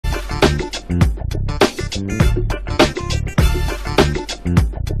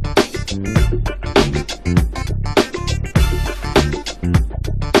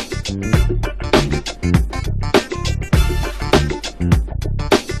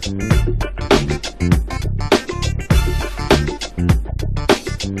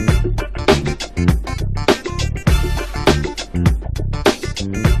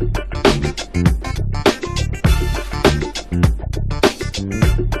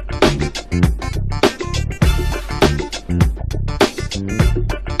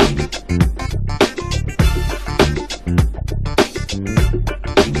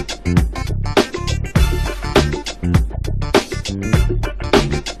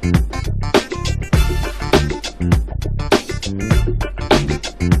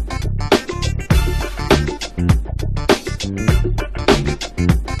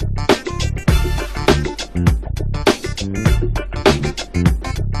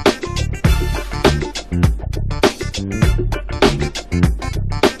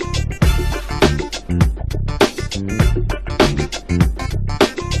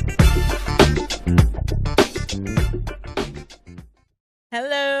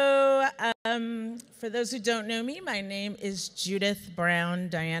For those who don't know me, my name is Judith Browne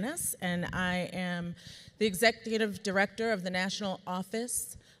Dianis, and I am the Executive Director of the National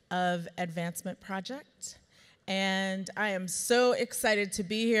Office of Advancement Project. And I am so excited to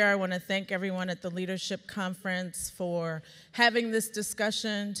be here. I want to thank everyone at the Leadership Conference for having this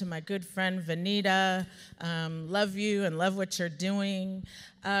discussion. To my good friend Vanita, love you and love what you're doing.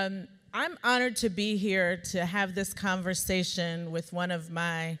 I'm honored to be here to have this conversation with one of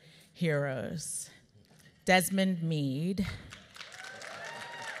my heroes, Desmond Meade.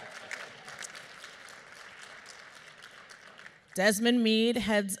 Desmond Meade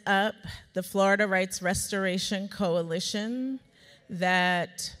heads up the Florida Rights Restoration Coalition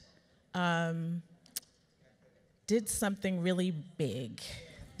that did something really big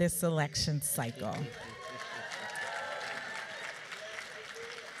this election cycle.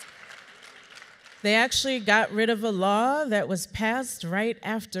 They actually got rid of a law that was passed right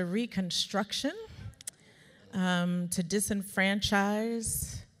after Reconstruction to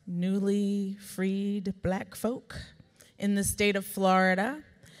disenfranchise newly freed black folk in the state of Florida.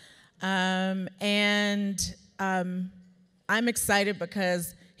 I'm excited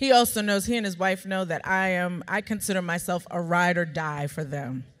because he also knows, he and his wife know that I consider myself a ride or die for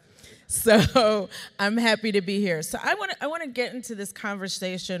them. So I'm happy to be here. So I want to get into this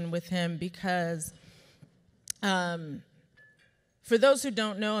conversation with him because for those who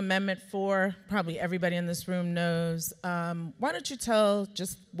don't know, Amendment 4, probably everybody in this room knows. Why don't you tell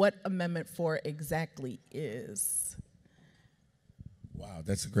just what Amendment 4 exactly is? Wow,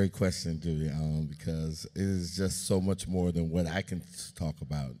 that's a great question, Judy, because it is just so much more than what I can talk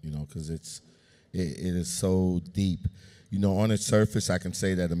about, you know, because it is so deep. You know, on its surface, I can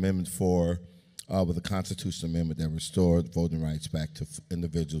say that Amendment 4 was a constitutional amendment that restored voting rights back to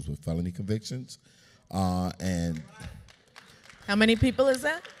individuals with felony convictions. And how many people is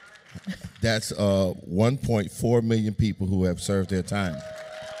that? That's 1.4 million people who have served their time.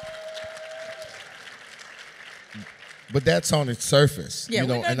 But that's on its surface, yeah, you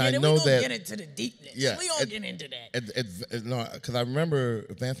know, and I know that. We get into the deepness. Yeah, we all get into that. No, because I remember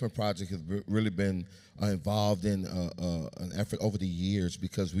Advancement Project has really been involved in an effort over the years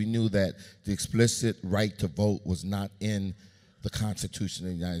because we knew that the explicit right to vote was not in the Constitution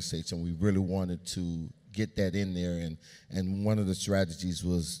of the United States, and we really wanted to get that in there. And one of the strategies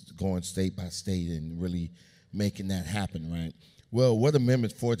was going state by state and really making that happen, right? Well, what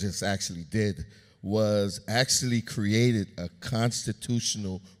Amendment 4 just actually did was actually created a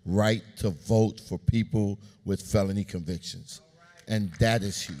constitutional right to vote for people with felony convictions. And that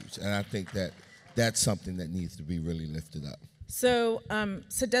is huge. And I think that that's something that needs to be really lifted up. So,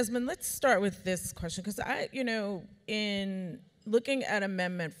 so Desmond, let's start with this question, because in looking at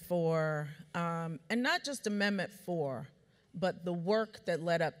Amendment 4, and not just Amendment 4, but the work that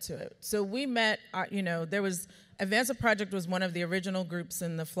led up to it. So we met, Advancement Project was one of the original groups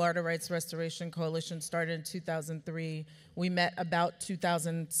in the Florida Rights Restoration Coalition, started in 2003. We met about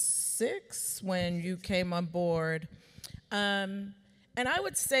 2006 when you came on board. And I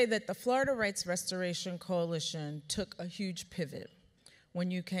would say that the Florida Rights Restoration Coalition took a huge pivot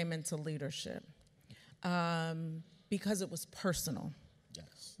when you came into leadership because it was personal.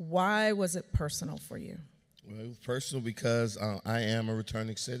 Yes. Why was it personal for you? Well, it was personal because I am a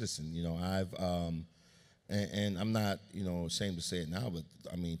returning citizen. You know, and I'm not, ashamed to say it now, but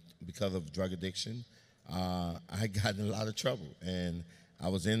I mean, because of drug addiction, I got in a lot of trouble, and I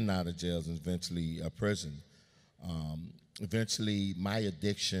was in and out of jails and eventually prison. eventually my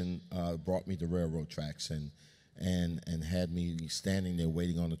addiction brought me to railroad tracks and had me standing there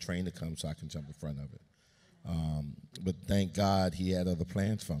waiting on the train to come so I can jump in front of it. But thank God he had other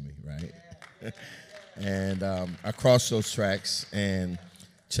plans for me, right? And I crossed those tracks and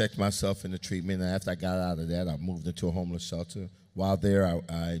checked myself into treatment. And after I got out of that, I moved into a homeless shelter. While there,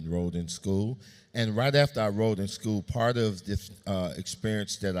 I enrolled in school. And right after I enrolled in school, part of this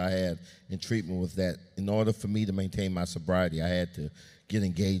experience that I had in treatment was that in order for me to maintain my sobriety, I had to get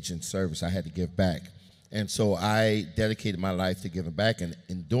engaged in service. I had to give back. And so I dedicated my life to giving back. And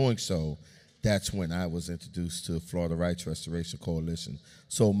in doing so, that's when I was introduced to Florida Rights Restoration Coalition.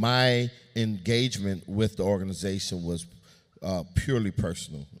 So my engagement with the organization was purely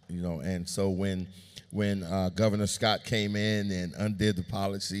personal, you know. And so when Governor Scott came in and undid the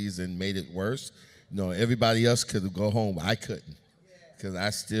policies and made it worse, you know, everybody else could go home. I couldn't, because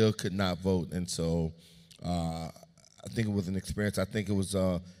I still could not vote. And so I think it was an experience. I think it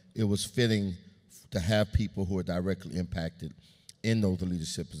was fitting to have people who are directly impacted in those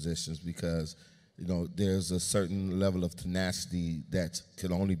leadership positions, because, you know, there's a certain level of tenacity that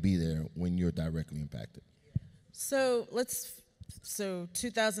can only be there when you're directly impacted. So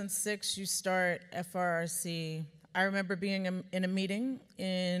 2006, you start FRRC. I remember being in a meeting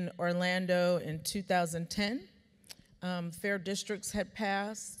in Orlando in 2010. Fair districts had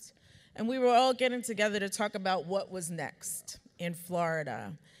passed, and we were all getting together to talk about what was next in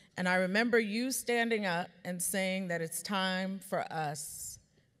Florida. And I remember you standing up and saying that it's time for us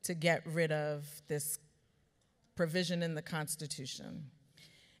to get rid of this provision in the Constitution.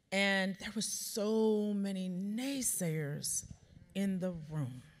 And there were so many naysayers in the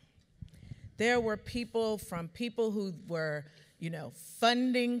room. There were people who were, you know,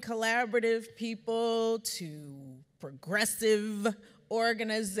 funding collaborative people to progressive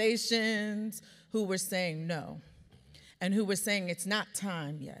organizations who were saying no, and who were saying it's not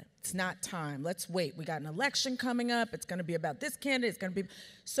time yet. It's not time. Let's wait. We got an election coming up. It's going to be about this candidate. It's going to be.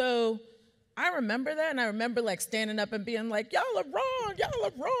 So I remember that, and I remember like standing up and being like, y'all are wrong. Y'all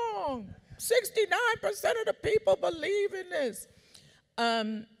are wrong. 69% of the people believe in this.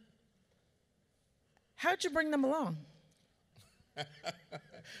 How'd you bring them along?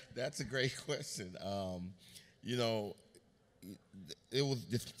 That's a great question. You know, it was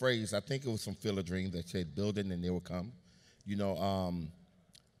this phrase, I think it was from Field of Dreams, that said, build it and they will come. You know,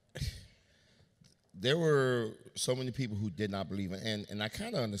 there were so many people who did not believe it. And I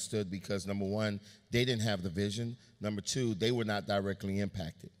kind of understood, because, number one, they didn't have the vision. Number two, they were not directly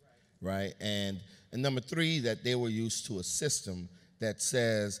impacted, right? And number three, that they were used to a system that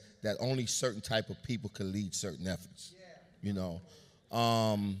says that only certain type of people can lead certain efforts, you know.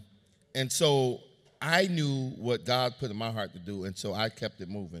 And so I knew what God put in my heart to do, and so I kept it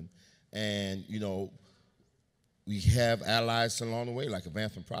moving. And, you know, we have allies along the way, like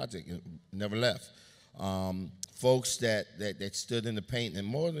Advancement Project, never left. Folks that stood in the paint, and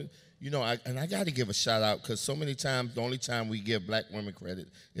more than, you know, I got to give a shout out, because so many times, the only time we give black women credit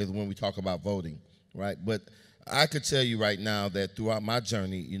is when we talk about voting, right? But I could tell you right now that throughout my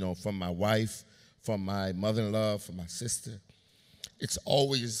journey, you know, from my wife, from my mother-in-law, from my sister, it's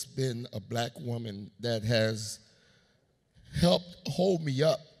always been a black woman that has helped hold me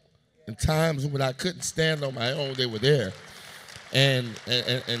up. In times when I couldn't stand on my own, they were there. And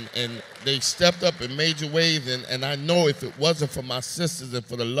they stepped up in major ways, and I know if it wasn't for my sisters and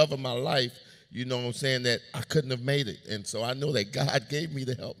for the love of my life, you know what I'm saying, that I couldn't have made it. And so I know that God gave me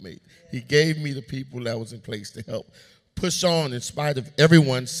the helpmate. He gave me the people that was in place to help push on in spite of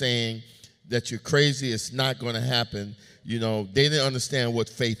everyone saying that you're crazy, it's not going to happen. You know, they didn't understand what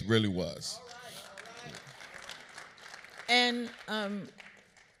faith really was. And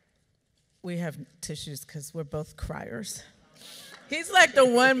we have tissues because we're both criers. He's like the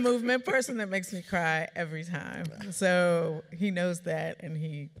one movement person that makes me cry every time. So he knows that, and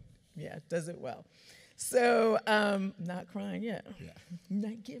he, does it well. So, not crying yet. Yeah.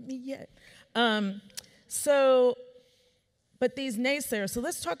 Not get me yet. But these naysayers, so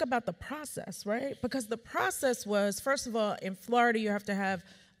let's talk about the process, right? Because the process was, first of all, in Florida, you have to have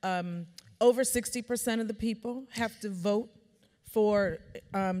over 60% of the people have to vote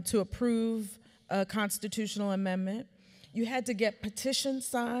to approve a constitutional amendment. You had to get petitions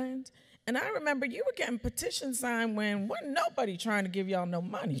signed. And I remember you were getting petitions signed when wasn't nobody trying to give y'all no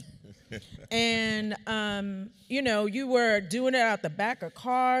money. And, you know, you were doing it out the back of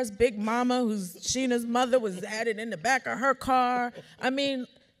cars. Big Mama, who's Sheena's mother, was at it in the back of her car. I mean,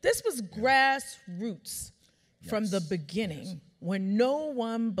 this was grassroots from the beginning. when no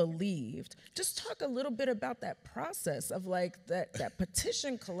one believed. Just talk a little bit about that process of like that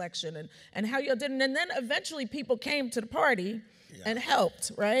petition collection and how y'all did it. And then eventually people came to the party and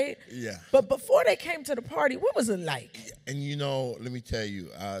helped, right? Yeah. But before they came to the party, what was it like? And let me tell you,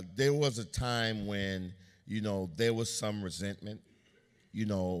 there was a time when, there was some resentment,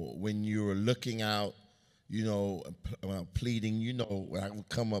 when you were looking out, pleading, when I would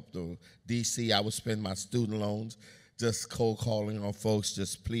come up to D.C., I would spend my student loans just cold calling on folks,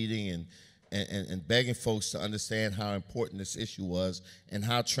 just pleading and begging folks to understand how important this issue was and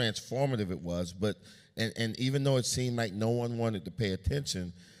how transformative it was. But and even though it seemed like no one wanted to pay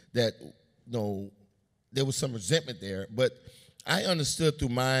attention, that there was some resentment there. But I understood through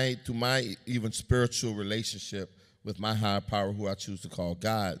my even spiritual relationship with my higher power, who I choose to call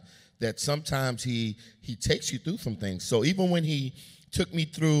God, that sometimes he takes you through some things. So even when he took me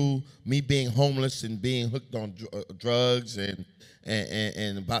through me being homeless and being hooked on drugs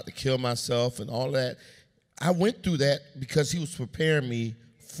and about to kill myself and all that, I went through that because he was preparing me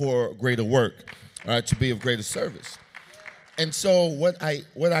for greater work, to be of greater service. And so what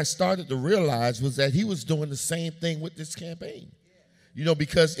I started to realize was that he was doing the same thing with this campaign.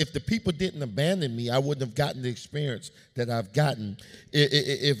 Because if the people didn't abandon me, I wouldn't have gotten the experience that I've gotten.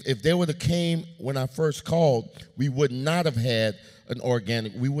 If they would have came when I first called, we would not have had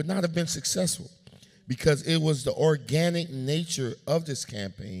we would not have been successful, because it was the organic nature of this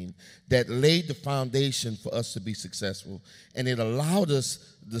campaign that laid the foundation for us to be successful. And it allowed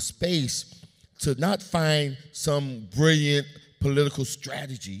us the space to not find some brilliant political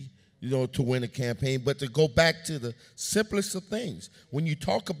strategy, to win a campaign, but to go back to the simplest of things. When you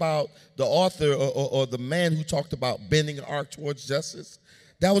talk about the author or the man who talked about bending an arc towards justice,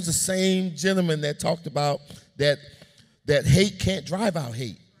 that was the same gentleman that talked about that hate can't drive out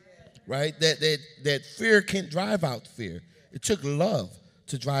hate, right? That fear can't drive out fear. It took love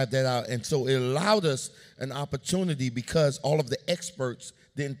to drive that out. And so it allowed us an opportunity, because all of the experts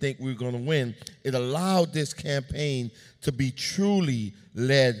didn't think we were going to win. It allowed this campaign to be truly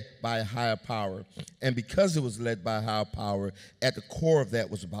led by a higher power. And because it was led by a higher power, at the core of that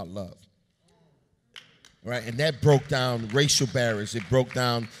was about love. Right? And that broke down racial barriers. It broke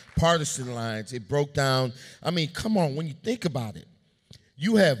down partisan lines. It broke down, come on, when you think about it,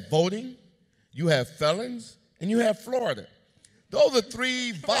 you have voting, you have felons, and you have Florida. Those are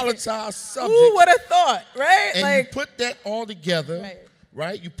three volatile subjects. Ooh, what a thought, right? And you put that all together,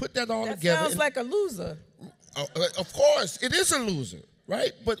 right? You put that all together. That sounds like a loser. Of course, it is a loser,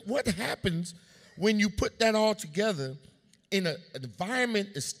 right? But what happens when you put that all together in an environment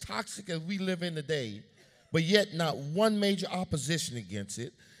as toxic as we live in today, but yet not one major opposition against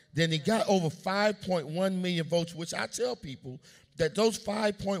it? Then it got over 5.1 million votes, which I tell people that those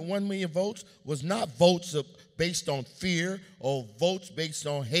 5.1 million votes was not votes based on fear or votes based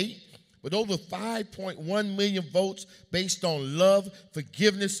on hate, but over 5.1 million votes based on love,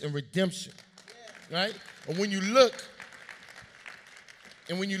 forgiveness, and redemption, right? And when you look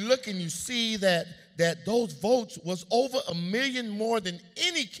and you see that those votes was over 1 million more than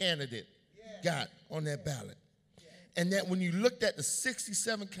any candidate got on that ballot. And that when you looked at the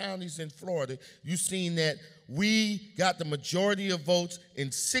 67 counties in Florida, you seen that we got the majority of votes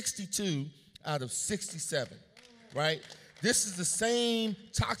in 62 out of 67, right? This is the same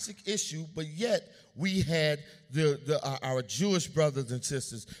toxic issue, but yet we had our Jewish brothers and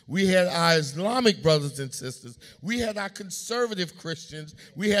sisters. We had our Islamic brothers and sisters. We had our conservative Christians.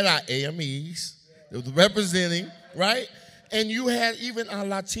 We had our AMEs that was representing, right? And you had even our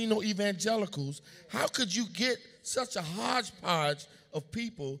Latino evangelicals. How could you get such a hodgepodge of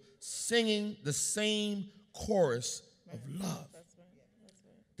people singing the same chorus of love?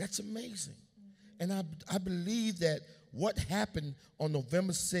 That's amazing. And I believe that what happened on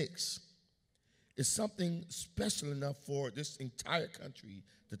November 6th is something special enough for this entire country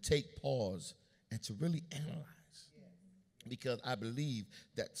to take pause and to really analyze. Because I believe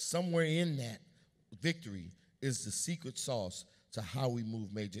that somewhere in that victory is the secret sauce to how we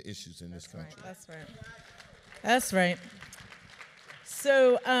move major issues in this country. That's right.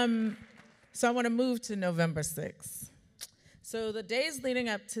 So I want to move to November 6th. So the days leading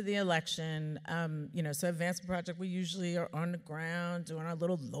up to the election, so Advancement Project, we usually are on the ground doing our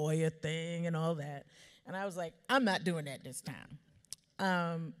little lawyer thing and all that. And I was like, I'm not doing that this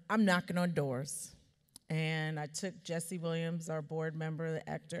time. I'm knocking on doors. And I took Jesse Williams, our board member, the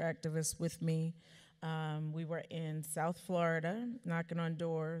activist, with me. We were in South Florida, knocking on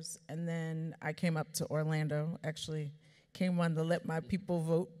doors, and then I came up to Orlando, actually came on the Let My People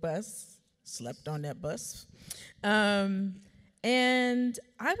Vote bus, slept on that bus. And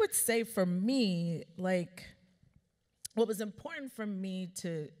I would say for me, what was important for me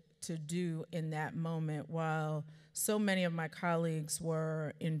to do in that moment, while so many of my colleagues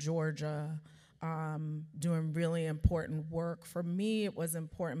were in Georgia doing really important work, for me it was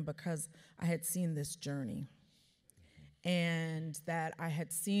important because I had seen this journey, and that I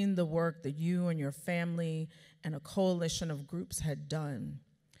had seen the work that you and your family and a coalition of groups had done.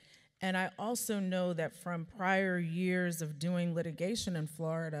 And I also know that from prior years of doing litigation in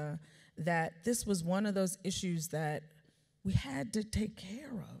Florida, that this was one of those issues that we had to take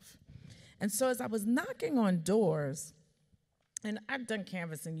care of. And so as I was knocking on doors, and I've done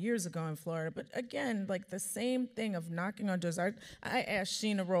canvassing years ago in Florida, but again, like the same thing of knocking on doors. I asked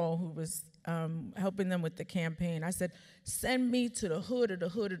Sheena Roll, who was helping them with the campaign, I said, send me to the hood of the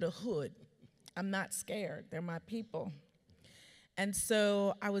hood of the hood. I'm not scared, they're my people. And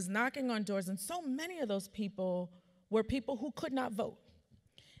so I was knocking on doors, and so many of those people were people who could not vote,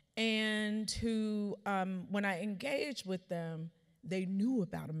 and who, when I engaged with them, they knew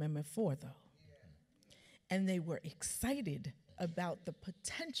about Amendment 4, though. And they were excited about the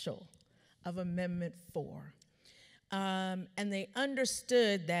potential of Amendment 4. And they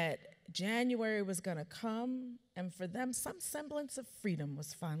understood that January was going to come, and for them, some semblance of freedom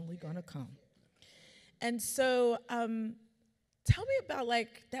was finally going to come. And so tell me about,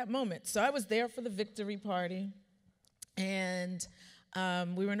 like, that moment. So I was there for the victory party, and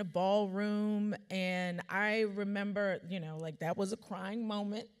we were in a ballroom, and I remember, like, that was a crying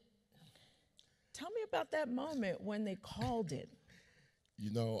moment. Tell me about that moment when they called it.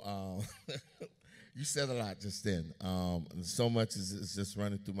 You said a lot just then. So much is just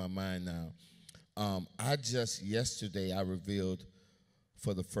running through my mind now. Yesterday, I revealed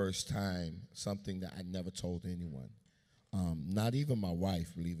for the first time something that I never told anyone. Not even my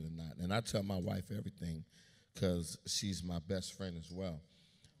wife, believe it or not. And I tell my wife everything because she's my best friend as well.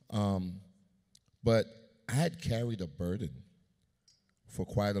 But I had carried a burden for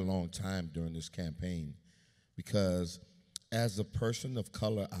quite a long time during this campaign, because as a person of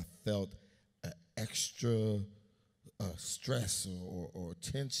color, I felt extra stress or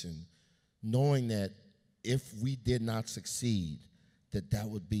tension, knowing that if we did not succeed, that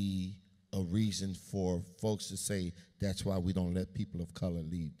would be a reason for folks to say that's why we don't let people of color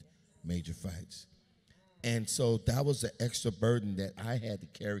lead major fights. And so that was an extra burden that I had to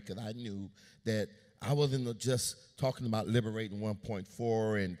carry, because I knew that I wasn't just talking about liberating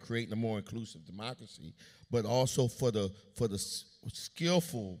 1.4 and creating a more inclusive democracy, but also for the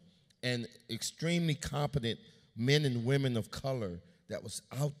skillful and extremely competent men and women of color that was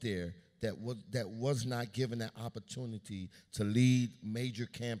out there that was not given that opportunity to lead major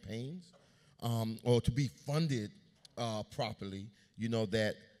campaigns or to be funded properly,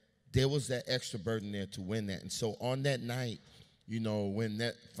 that there was that extra burden there to win that. And so on that night, when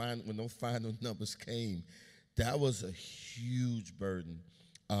those final numbers came, that was a huge burden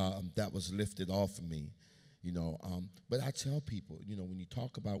that was lifted off of me. But I tell people, when you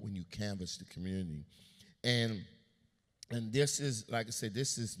talk about when you canvass the community, and this is, like I said,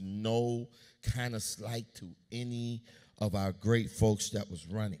 this is no kind of slight to any of our great folks that was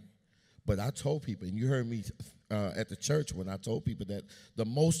running. But I told people, and you heard me at the church when I told people that the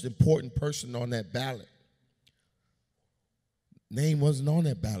most important person on that ballot, name wasn't on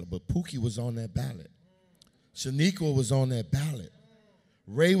that ballot, but Pookie was on that ballot. Shaniqua was on that ballot.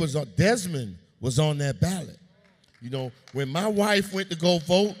 Ray was on, Desmond was on that ballot. When my wife went to go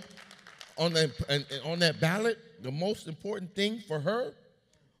vote on that ballot, the most important thing for her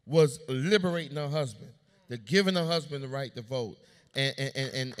was liberating her husband, giving her husband the right to vote.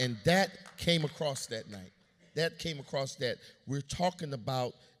 And that came across that night. That came across that. We're talking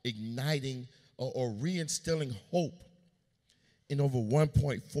about igniting or reinstilling hope in over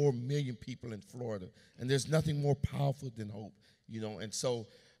 1.4 million people in Florida. And there's nothing more powerful than hope, And so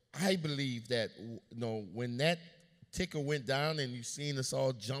I believe that, when that ticker went down and you seen us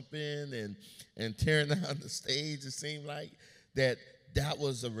all jumping and tearing down the stage, it seemed like that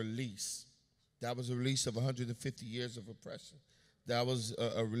was a release. That was a release of 150 years of oppression. That was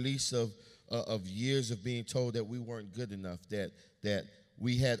a release of years of being told that we weren't good enough, that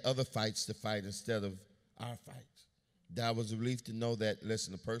we had other fights to fight instead of our fights. That was a relief to know that,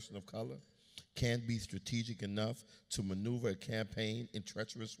 listen, a person of color can be strategic enough to maneuver a campaign in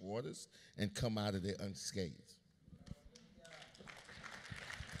treacherous waters and come out of there unscathed.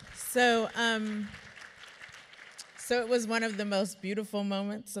 So it was one of the most beautiful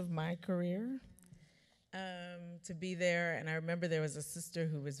moments of my career to be there. And I remember there was a sister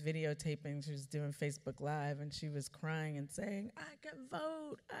who was videotaping. She was doing Facebook Live, and she was crying and saying, I can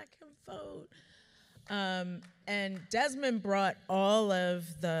vote, I can vote. And Desmond brought all of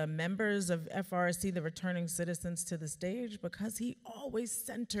the members of FRC, the returning citizens, to the stage because he always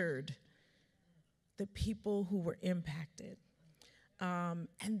centered the people who were impacted.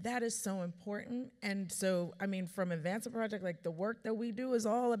 And that is so important. And so, I mean, from Advancement Project, like the work that we do is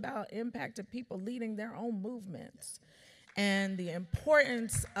all about impacted people leading their own movements. And the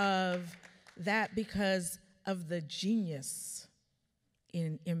importance of that because of the genius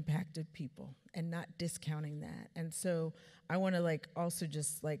in impacted people and not discounting that. And so I want to like also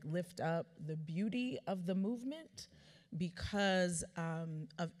just like lift up the beauty of the movement because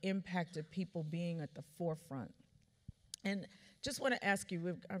of impacted people being at the forefront. And just want to ask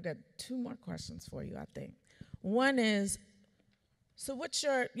you, I've got 2 more questions for you, I think. One is, so what's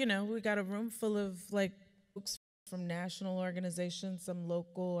your, you know, we got a room full of like folks from national organizations, some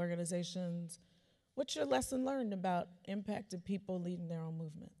local organizations. What's your lesson learned about impacted people leading their own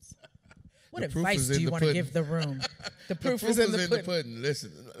movements? What advice do you want to give the room? The proof is in the pudding.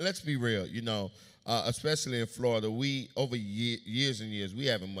 Listen, let's be real. You know, especially in Florida, we over years and years we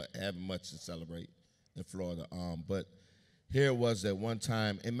haven't much to celebrate in Florida. But here it was at one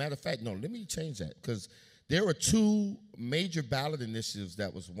time. And matter of fact, no, let me change that because there were 2 major ballot initiatives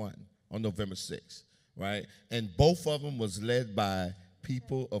that was won on November 6th, right? And both of them was led by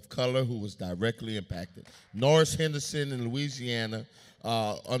people of color who was directly impacted. Norris Henderson in Louisiana,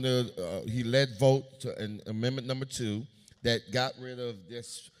 he led vote to in Amendment number 2 that got rid of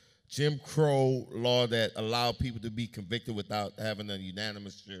this Jim Crow law that allowed people to be convicted without having a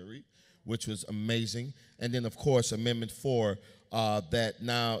unanimous jury, which was amazing. And then, of course, Amendment 4 that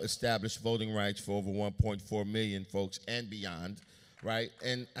now established voting rights for over 1.4 million folks and beyond, right?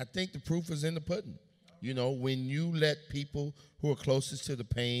 And I think the proof is in the pudding. You know, when you let people who are closest to the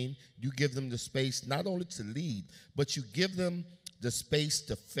pain, you give them the space not only to lead, but you give them the space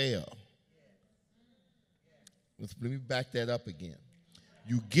to fail. Let me back that up again.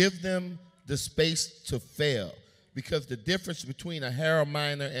 You give them the space to fail because the difference between a Harold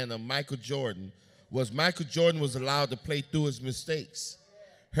Miner and a Michael Jordan was Michael Jordan was allowed to play through his mistakes.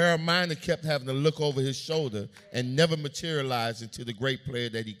 Harold Miner kept having to look over his shoulder and never materialized into the great player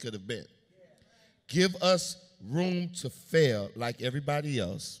that he could have been. Give us room to fail like everybody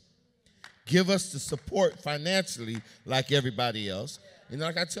else. Give us the support financially like everybody else. And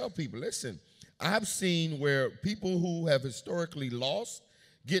like I tell people, listen, I've seen where people who have historically lost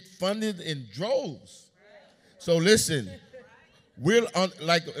get funded in droves. So listen, we're on,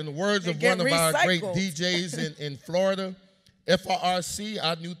 like in the words of one of our great DJs in Florida, FRC,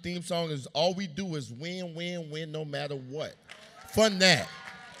 our new theme song is all we do is win, win, win no matter what. Fun that.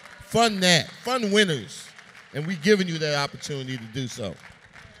 Fun that. Fun winners. And we're giving you that opportunity to do so.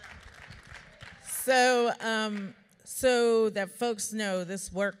 So, so that folks know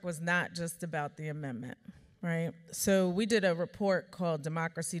this work was not just about the amendment, right? So we did a report called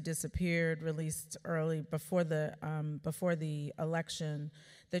Democracy Disappeared, released early before the election,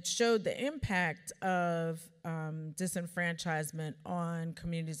 that showed the impact of disenfranchisement on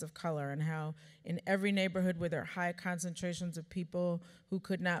communities of color and how in every neighborhood where there are high concentrations of people who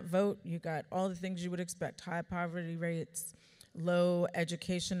could not vote, you got all the things you would expect: high poverty rates, low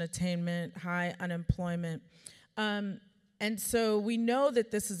education attainment, high unemployment. And so we know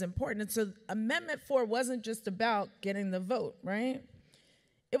that this is important. And so Amendment 4 wasn't just about getting the vote, right?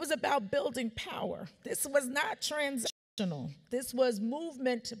 It was about building power. This was not transactional. This was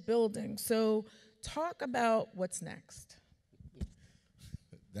movement building. So talk about what's next.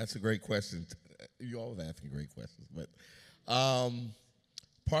 That's a great question. You always asking great questions. But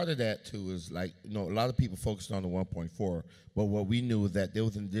part of that, too, is like, you know, a lot of people focused on the 1.4, but what we knew is that there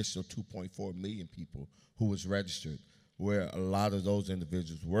was an additional 2.4 million people who was registered, where a lot of those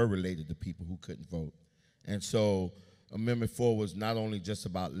individuals were related to people who couldn't vote. And so Amendment 4 was not only just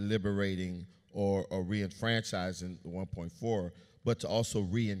about liberating or re-enfranchising the 1.4, but to also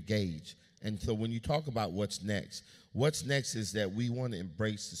re-engage. And so when you talk about what's next is that we want to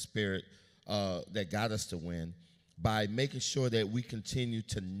embrace the spirit that got us to win by making sure that we continue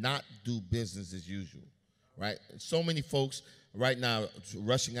to not do business as usual, right? So many folks right now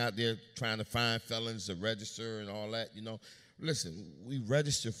rushing out there trying to find felons to register and all that, you know. Listen, we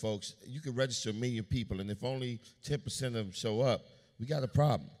register folks. You can register 1 million people, and if only 10% of them show up, we got a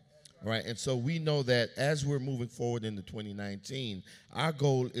problem, right? And so we know that as we're moving forward into 2019, our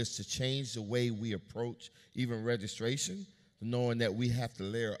goal is to change the way we approach even registration, knowing that we have to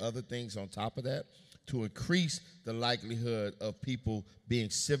layer other things on top of that to increase the likelihood of people being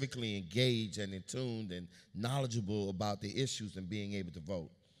civically engaged and in tuned and knowledgeable about the issues and being able to vote.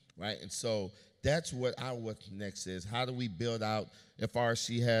 right? And so that's what our what's next is. How do we build out,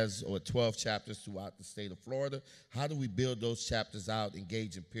 FRC has 12 chapters throughout the state of Florida, how do we build those chapters out,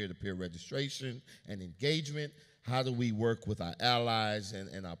 engage in peer-to-peer registration and engagement? How do we work with our allies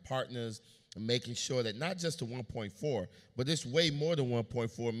and our partners, and making sure that not just the 1.4, but it's way more than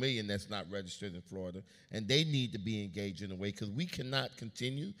 1.4 million that's not registered in Florida, and they need to be engaged in a way, because we cannot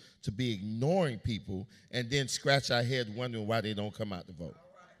continue to be ignoring people and then scratch our head wondering why they don't come out to vote,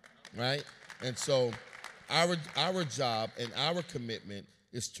 right? And so our job and our commitment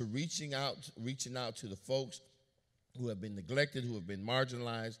is to reaching out to the folks who have been neglected, who have been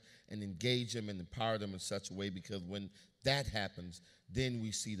marginalized, and engage them and empower them in such a way, because when that happens, then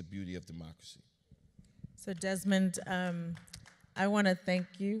we see the beauty of democracy. So Desmond, I want to thank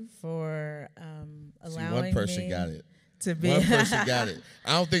you for allowing one person me got it. To be One person got it.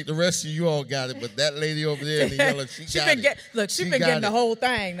 I don't think the rest of you all got it, but that lady over there in the yellow, she got it. Look, she's been getting the whole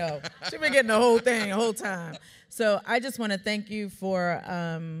thing, though. She's been getting the whole thing the whole time. So I just want to thank you for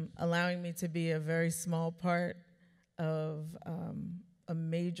allowing me to be a very small part of a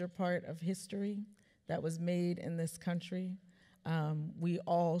major part of history that was made in this country. We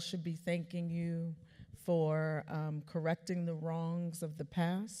all should be thanking you for correcting the wrongs of the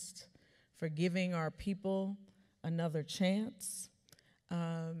past, for giving our people another chance,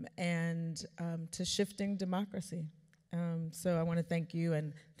 and to shifting democracy. So I want to thank you,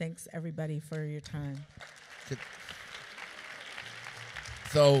 and thanks everybody for your time.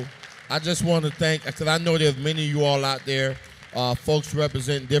 So I just want to thank, because I know there's many of you all out there, folks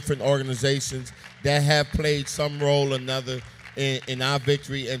representing different organizations that have played some role or another in our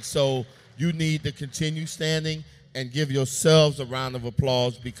victory, and so you need to continue standing and give yourselves a round of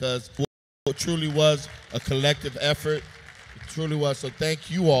applause, because it truly was a collective effort. It truly was. So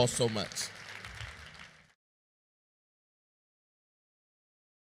thank you all so much.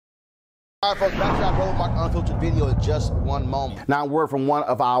 All right, folks, back to our Roland Martin Unfiltered video in just one moment. Now, a word from one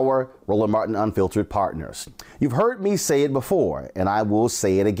of our Roland Martin Unfiltered partners. You've heard me say it before, and I will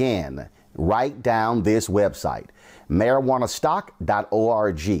say it again. Write down this website,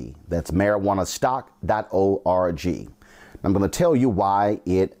 marijuanastock.org. That's marijuanastock.org. I'm going to tell you why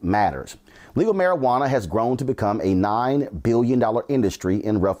it matters. Legal marijuana has grown to become a $9 billion industry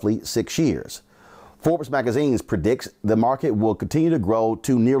in roughly 6 years. Forbes magazine predicts the market will continue to grow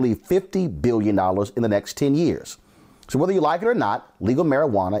to nearly $50 billion in the next 10 years. So whether you like it or not, legal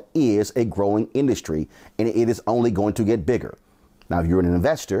marijuana is a growing industry, and it is only going to get bigger. Now, if you're an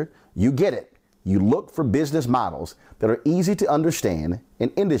investor, you get it. You look for business models that are easy to understand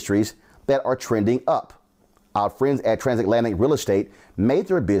in industries that are trending up. Our friends at Transatlantic Real Estate made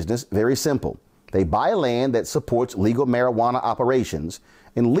their business very simple. They buy land that supports legal marijuana operations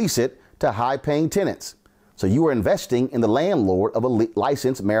and lease it to high-paying tenants. So you are investing in the landlord of a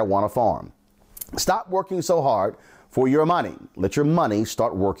licensed marijuana farm. Stop working so hard for your money. Let your money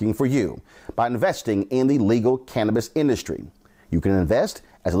start working for you by investing in the legal cannabis industry. You can invest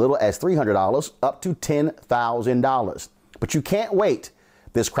as little as $300 up to $10,000. But you can't wait.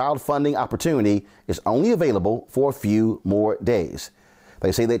 This crowdfunding opportunity is only available for a few more days.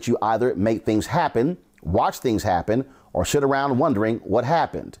 They say that you either make things happen, watch things happen, or sit around wondering what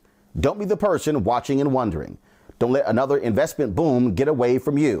happened. Don't be the person watching and wondering. Don't let another investment boom get away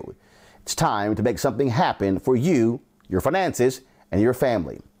from you. It's time to make something happen for you, your finances, and your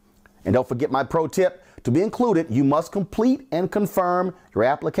family. And don't forget my pro tip. To be included, you must complete and confirm your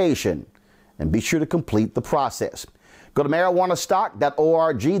application. And be sure to complete the process. Go to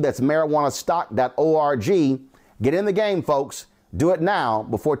marijuanastock.org. That's marijuanastock.org. Get in the game, folks. Do it now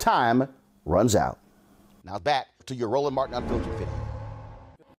before time runs out. Now back to your Roland Martin Unfiltered video.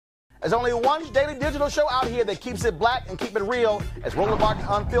 There's only one daily digital show out here that keeps it black and keep it real as Roland Martin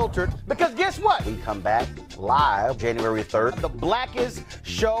Unfiltered. Because guess what? We come back live January 3rd. The blackest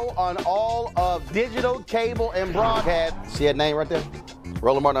show on all of digital, cable, and broadcast. See that name right there?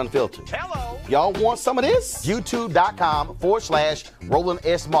 Roland Martin Unfiltered. Hello. Y'all want some of this? YouTube.com/Roland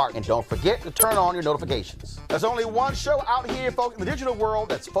S. Martin. And don't forget to turn on your notifications. There's only one show out here, folks, in the digital world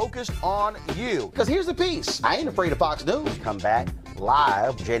that's focused on you. Because here's the piece. I ain't afraid of Fox News. Come back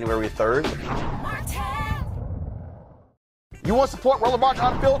live January 3rd. You want to support Roland Martin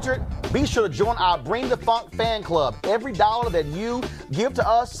Unfiltered? Be sure to join our Bring the Funk fan club. Every dollar that you give to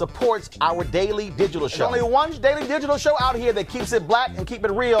us supports our daily digital show. There's only one daily digital show out here that keeps it black and keep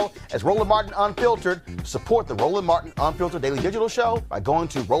it real as Roland Martin Unfiltered. Support the Roland Martin Unfiltered daily digital show by going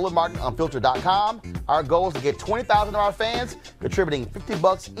to RolandMartinUnfiltered.com. Our goal is to get 20,000 of our fans contributing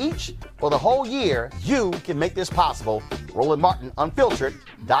 $50 each for the whole year. You can make this possible.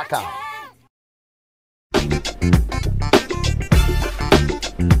 RolandMartinUnfiltered.com.